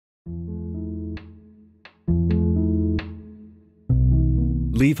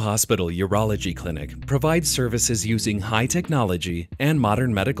Leave Hospital Urology Clinic provides services using high technology and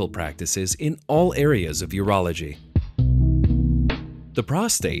modern medical practices in all areas of urology. The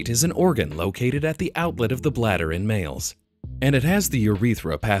prostate is an organ located at the outlet of the bladder in males, and it has the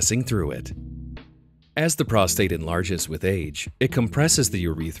urethra passing through it. As the prostate enlarges with age, it compresses the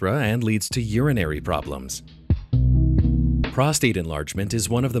urethra and leads to urinary problems. Prostate enlargement is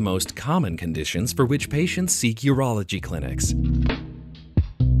one of the most common conditions for which patients seek urology clinics.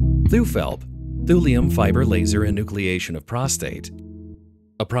 ThyFLEP, thulium fiber laser enucleation of prostate,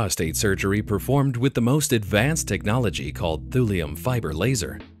 a prostate surgery performed with the most advanced technology called thulium fiber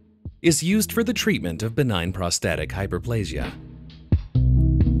laser, is used for the treatment of benign prostatic hyperplasia.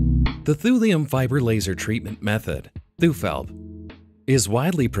 The thulium fiber laser treatment method, ThyFLEP, is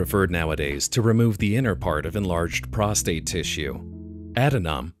widely preferred nowadays to remove the inner part of enlarged prostate tissue,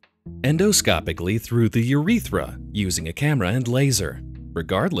 adenome, endoscopically through the urethra using a camera and laser,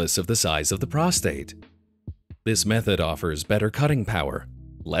 regardless of the size of the prostate. This method offers better cutting power,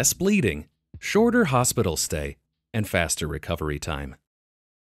 less bleeding, shorter hospital stay, and faster recovery time.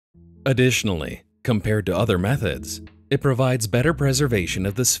 Additionally, compared to other methods, it provides better preservation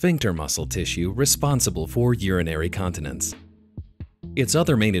of the sphincter muscle tissue responsible for urinary continence. Its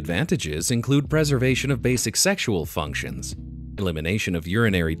other main advantages include preservation of basic sexual functions, elimination of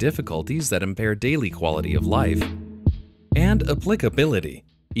urinary difficulties that impair daily quality of life, and applicability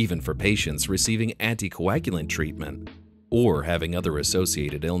even for patients receiving anticoagulant treatment or having other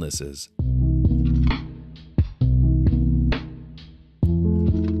associated illnesses.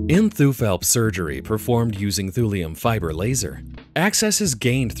 In ThyFLEP surgery performed using thulium fiber laser, access is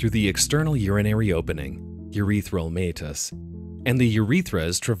gained through the external urinary opening, urethral meatus, and the urethra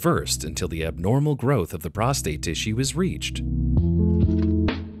is traversed until the abnormal growth of the prostate tissue is reached.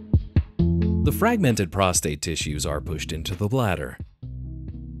 The fragmented prostate tissues are pushed into the bladder.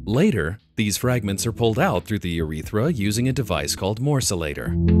 Later, these fragments are pulled out through the urethra using a device called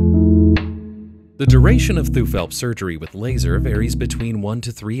morcellator. The duration of ThyFLEP surgery with laser varies between 1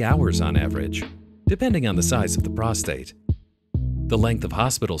 to 3 hours on average, depending on the size of the prostate. The length of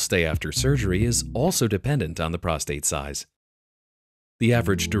hospital stay after surgery is also dependent on the prostate size. The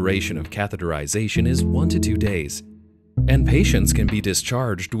average duration of catheterization is 1 to 2 days, and patients can be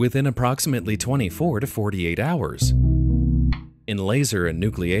discharged within approximately 24 to 48 hours. In laser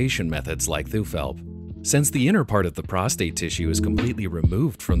enucleation methods like ThyFLEP, since the inner part of the prostate tissue is completely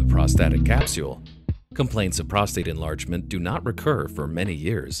removed from the prostatic capsule, complaints of prostate enlargement do not recur for many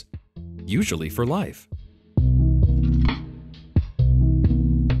years, usually for life.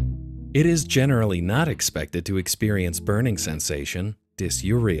 It is generally not expected to experience burning sensation,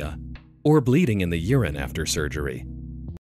 dysuria, or bleeding in the urine after surgery.